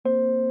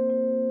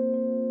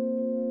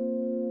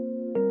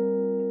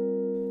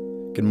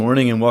Good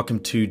morning and welcome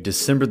to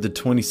December the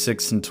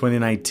 26th in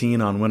 2019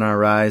 on When I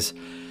Rise.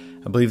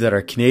 I believe that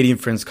our Canadian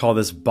friends call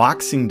this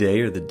Boxing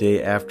Day, or the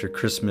day after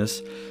Christmas.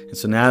 And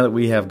so now that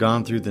we have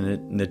gone through the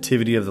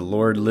Nativity of the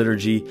Lord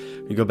liturgy,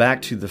 we go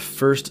back to the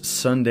first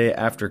Sunday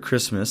after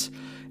Christmas.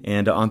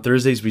 And on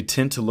Thursdays, we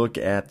tend to look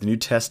at the New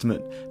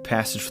Testament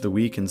passage for the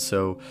week. And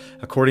so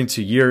according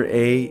to Year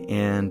A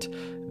and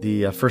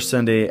the first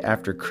Sunday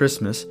after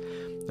Christmas,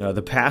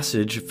 the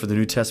passage for the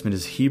New Testament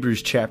is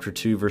Hebrews chapter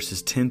 2,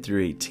 verses 10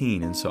 through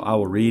 18. And so I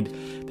will read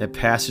that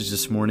passage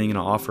this morning, and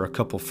I'll offer a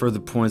couple further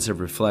points of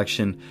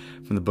reflection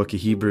from the book of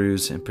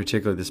Hebrews, and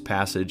particularly this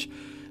passage.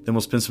 Then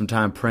we'll spend some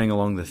time praying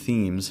along the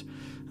themes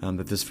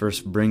that this verse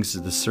brings to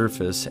the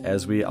surface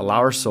as we allow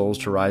our souls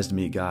to rise to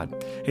meet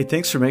God. Hey,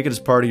 thanks for making this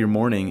part of your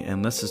morning,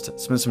 and let's just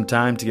spend some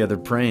time together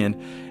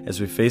praying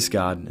as we face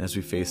God, as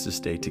we face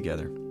this day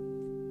together.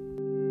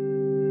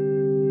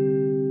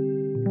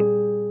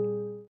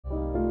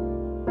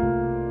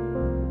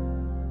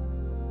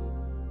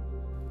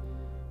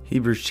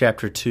 Hebrews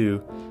chapter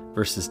 2,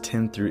 verses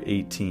 10 through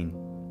 18.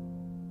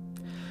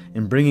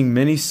 In bringing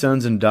many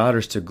sons and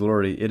daughters to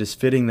glory, it is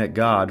fitting that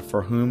God,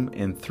 for whom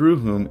and through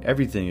whom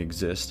everything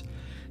exists,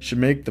 should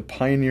make the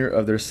pioneer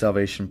of their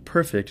salvation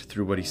perfect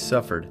through what he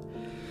suffered.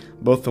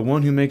 Both the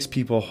one who makes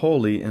people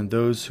holy and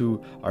those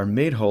who are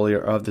made holy are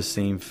of the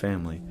same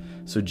family.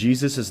 So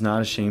Jesus is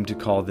not ashamed to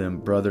call them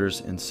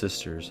brothers and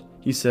sisters.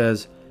 He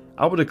says,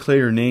 I will declare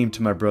your name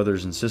to my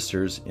brothers and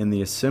sisters. In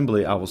the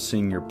assembly I will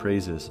sing your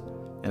praises.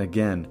 And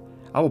again,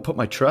 I will put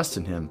my trust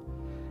in him.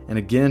 And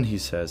again he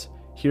says,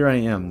 here I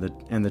am,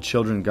 and the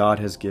children God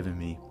has given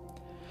me.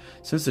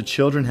 Since the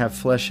children have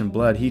flesh and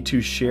blood, he too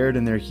shared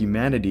in their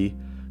humanity,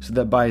 so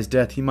that by his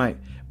death he might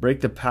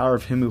break the power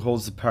of him who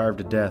holds the power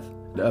of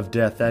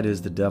death, that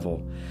is, the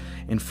devil,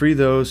 and free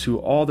those who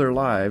all their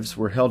lives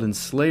were held in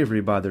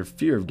slavery by their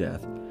fear of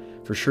death.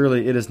 For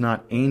surely it is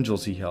not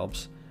angels he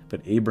helps,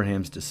 but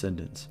Abraham's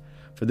descendants.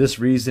 For this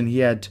reason he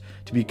had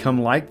to become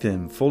like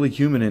them, fully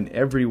human in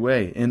every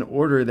way, in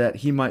order that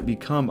he might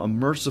become a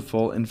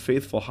merciful and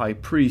faithful high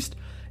priest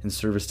in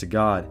service to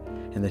God,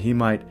 and that he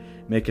might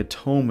make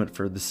atonement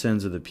for the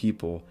sins of the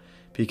people.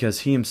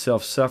 Because he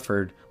himself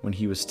suffered when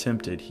he was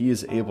tempted, he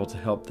is able to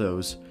help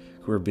those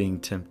who are being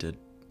tempted.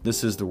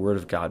 This is the word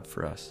of God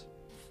for us.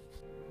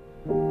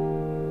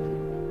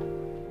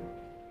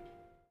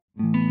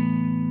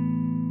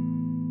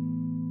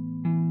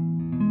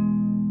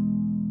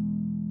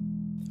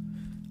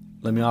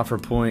 Let me offer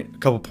a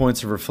couple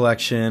points of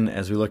reflection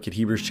as we look at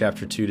Hebrews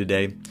chapter 2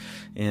 today.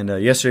 And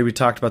yesterday we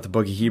talked about the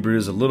book of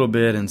Hebrews a little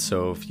bit, and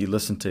so if you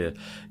listened to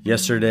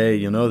yesterday,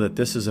 you'll know that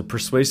this is a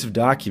persuasive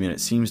document.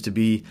 It seems to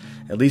be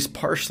at least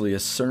partially a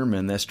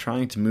sermon that's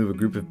trying to move a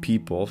group of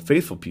people,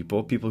 faithful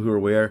people who are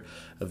aware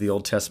of the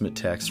Old Testament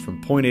text,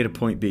 from point A to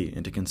point B,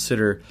 and to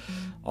consider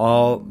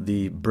all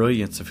the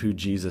brilliance of who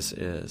Jesus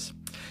is.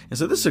 And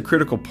so this is a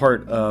critical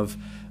part of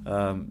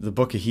the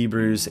book of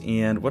Hebrews,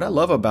 and what I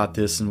love about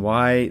this and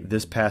why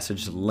this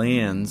passage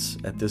lands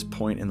at this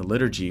point in the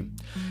liturgy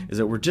is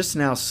that we're just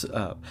now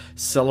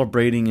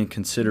celebrating and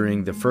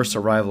considering the first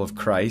arrival of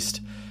Christ,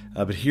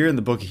 but here in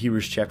the book of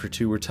Hebrews chapter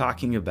 2 we're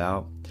talking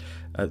about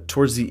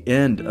towards the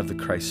end of the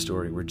Christ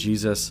story where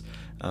Jesus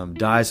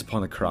dies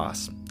upon the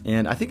cross.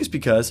 And I think it's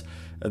because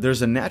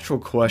there's a natural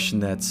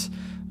question that's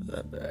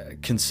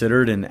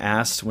considered and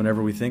asked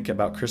whenever we think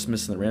about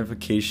Christmas and the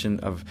ramification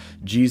of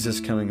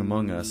Jesus coming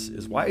among us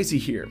is, why is he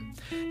here?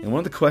 And one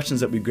of the questions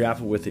that we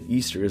grapple with at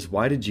Easter is,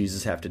 why did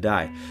Jesus have to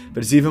die?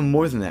 But it's even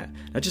more than that.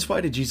 Not just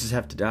why did Jesus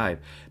have to die,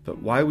 but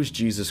why was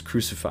Jesus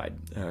crucified?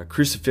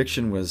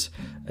 Crucifixion was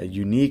a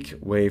unique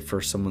way for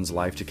someone's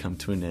life to come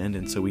to an end,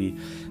 and so we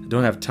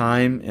don't have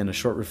time and a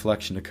short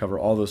reflection to cover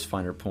all those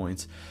finer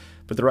points.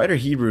 But the writer of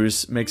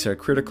Hebrews makes a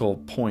critical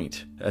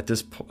point at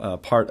this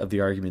part of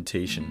the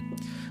argumentation,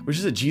 which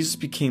is that Jesus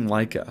became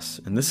like us.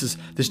 And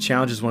this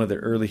challenges one of the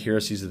early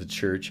heresies of the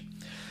church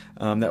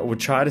that would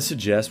try to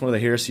suggest, one of the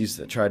heresies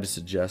that tried to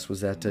suggest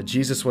was that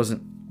Jesus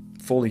wasn't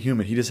fully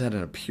human. He just had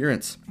an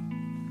appearance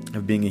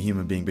of being a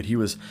human being, but he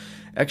was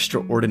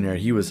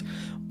extraordinary. He was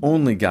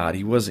only God.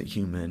 He wasn't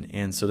human.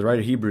 And so the writer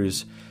of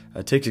Hebrews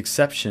takes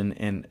exception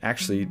and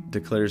actually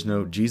declares,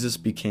 no, Jesus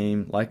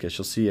became like us.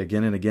 You'll see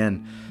again and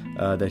again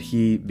that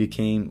he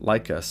became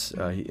like us.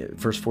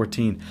 Verse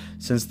 14,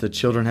 since the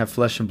children have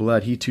flesh and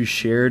blood, he too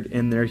shared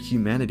in their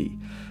humanity.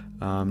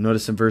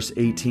 Notice in verse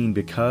 18,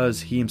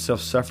 because he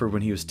himself suffered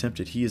when he was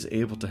tempted, he is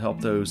able to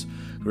help those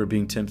who are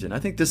being tempted. And I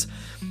think this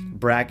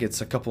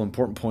brackets a couple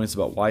important points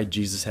about why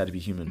Jesus had to be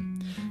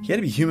human. He had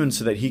to be human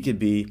so that he could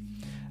be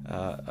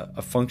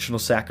a functional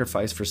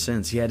sacrifice for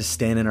sins. He had to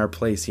stand in our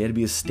place. He had to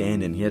be a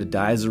stand-in. He had to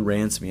die as a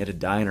ransom. He had to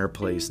die in our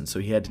place. And so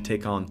he had to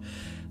take on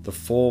the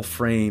full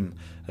frame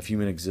of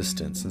human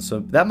existence. And so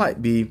that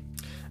might be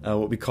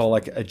what we call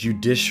like a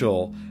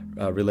judicial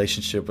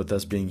relationship with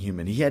us being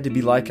human. He had to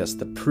be like us.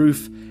 The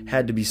proof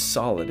had to be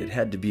solid. It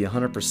had to be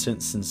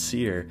 100%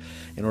 sincere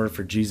in order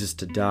for Jesus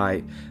to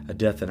die a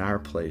death in our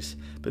place.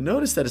 But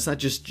notice that it's not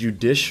just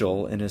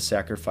judicial in his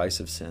sacrifice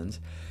of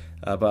sins,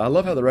 but I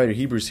love how the writer of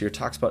Hebrews here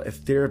talks about a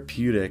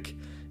therapeutic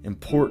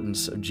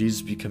importance of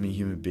Jesus becoming a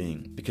human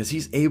being, because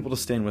he's able to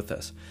stand with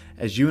us.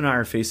 As you and I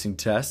are facing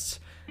tests,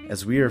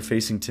 as we are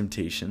facing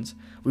temptations,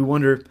 I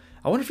wonder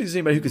if there's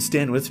anybody who could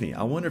stand with me.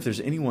 I wonder if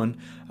there's anyone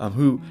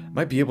who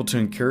might be able to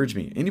encourage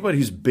me. Anybody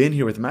who's been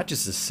here with me, not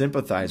just to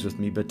sympathize with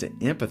me, but to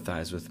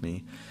empathize with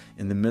me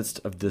in the midst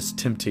of this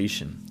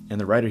temptation. And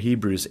the writer of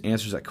Hebrews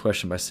answers that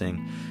question by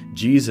saying,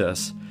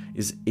 Jesus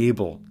is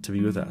able to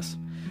be with us.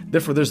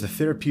 Therefore, there's the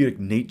therapeutic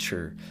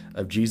nature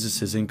of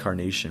Jesus'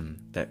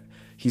 incarnation, that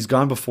he's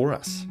gone before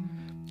us,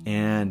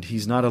 and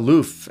he's not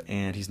aloof,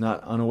 and he's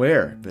not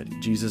unaware, but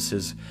Jesus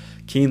is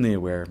keenly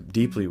aware,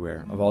 deeply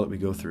aware of all that we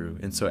go through.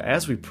 And so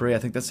as we pray, I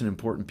think that's an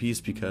important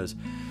piece, because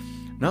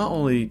not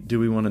only do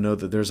we want to know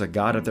that there's a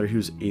God out there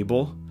who's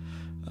able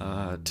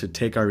to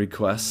take our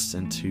requests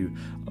and to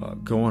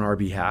go on our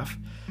behalf,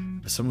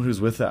 but someone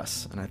who's with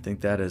us. And I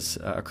think that is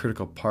a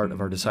critical part of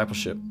our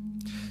discipleship,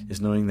 is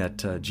knowing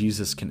that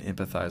Jesus can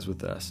empathize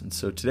with us. And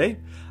so today,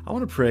 I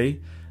want to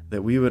pray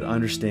that we would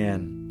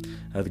understand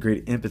the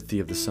great empathy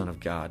of the Son of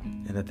God,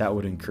 and that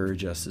would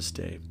encourage us this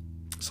day.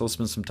 So let's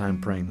spend some time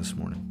praying this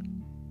morning.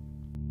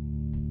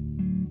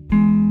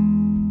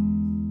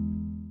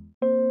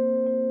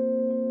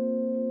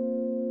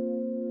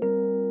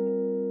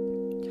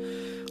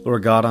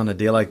 Lord God, on a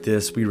day like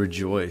this, we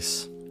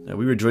rejoice.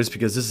 We rejoice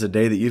because this is a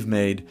day that you've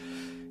made,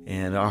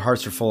 and our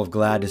hearts are full of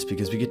gladness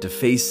because we get to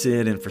face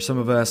it. And for some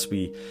of us,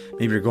 we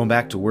maybe are going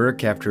back to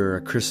work after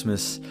a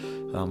Christmas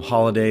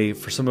holiday.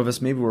 For some of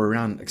us, maybe we're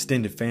around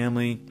extended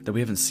family that we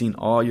haven't seen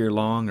all year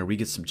long, or we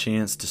get some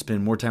chance to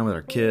spend more time with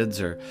our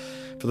kids. Or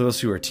for those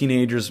who are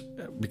teenagers,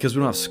 because we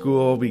don't have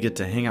school, we get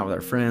to hang out with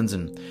our friends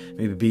and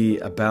maybe be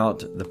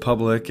about the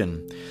public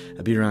and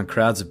be around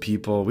crowds of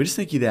people. We just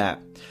thank you that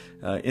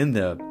in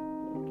the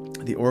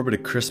orbit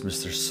of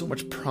Christmas, there's so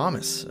much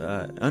promise,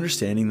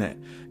 understanding that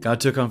God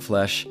took on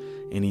flesh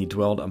and he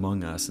dwelled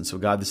among us. And so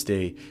God, this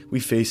day,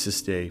 we face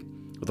this day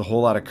with a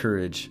whole lot of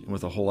courage and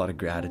with a whole lot of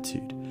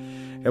gratitude.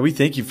 And we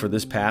thank you for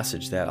this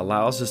passage that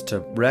allows us to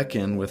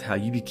reckon with how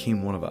you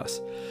became one of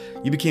us.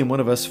 You became one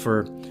of us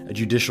for a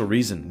judicial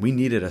reason. We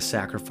needed a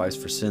sacrifice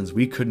for sins.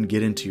 We couldn't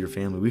get into your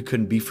family. We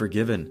couldn't be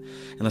forgiven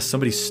unless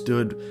somebody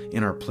stood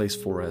in our place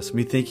for us. And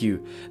we thank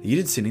you that you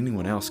didn't send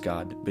anyone else,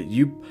 God, but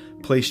you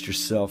placed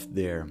yourself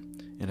there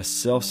in a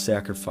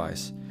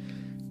self-sacrifice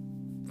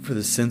for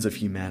the sins of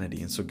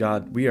humanity. And so,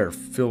 God, we are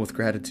filled with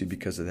gratitude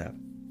because of that.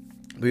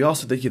 We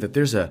also thank you that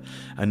there's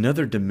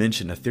another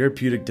dimension, a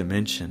therapeutic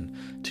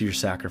dimension to your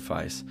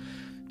sacrifice.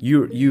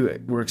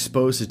 You were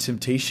exposed to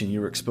temptation.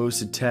 You were exposed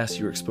to tests.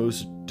 You were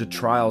exposed to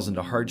trials and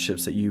to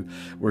hardships that you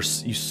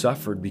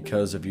suffered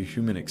because of your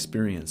human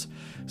experience.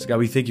 So, God,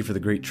 we thank you for the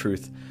great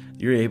truth.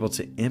 You're able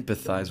to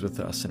empathize with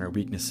us in our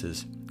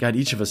weaknesses. God,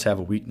 each of us have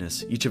a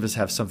weakness. Each of us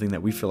have something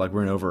that we feel like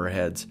we're in over our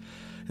heads.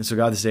 And so,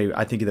 God, this day,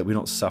 I thank you that we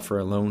don't suffer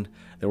alone,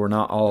 that we're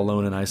not all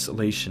alone in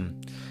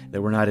isolation,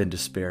 that we're not in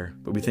despair.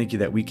 But we thank you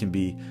that we can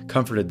be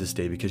comforted this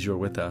day because you're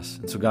with us.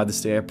 And so, God,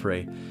 this day I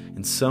pray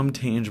in some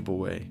tangible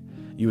way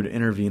you would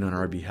intervene on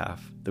our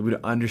behalf, that we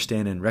would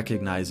understand and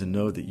recognize and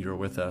know that you're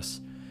with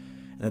us,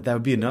 and that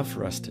would be enough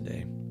for us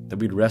today, that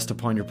we'd rest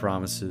upon your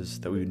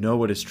promises, that we would know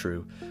what is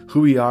true,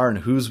 who we are and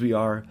whose we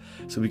are,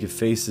 so we could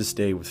face this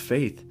day with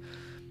faith.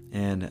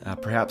 And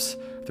perhaps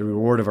the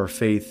reward of our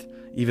faith,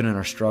 even in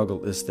our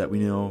struggle, is that we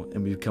know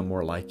and we become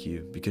more like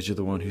you, because you're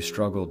the one who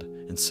struggled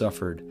and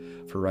suffered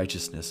for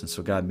righteousness. And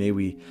so, God, may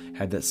we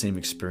have that same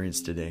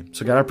experience today.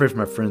 So, God, I pray for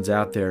my friends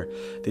out there.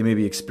 They may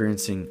be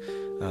experiencing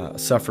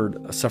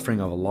suffering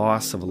of a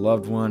loss of a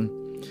loved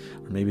one,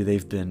 or maybe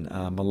they've been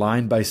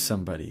maligned by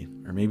somebody,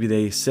 or maybe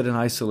they sit in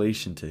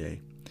isolation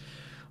today.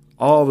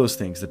 All those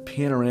things, the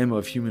panorama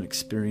of human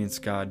experience,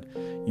 God,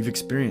 you've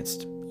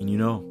experienced and you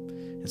know.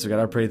 And so,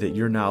 God, I pray that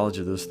your knowledge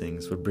of those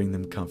things would bring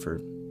them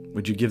comfort.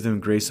 Would you give them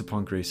grace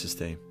upon grace this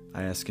day?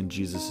 I ask in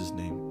Jesus'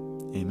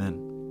 name.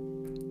 Amen.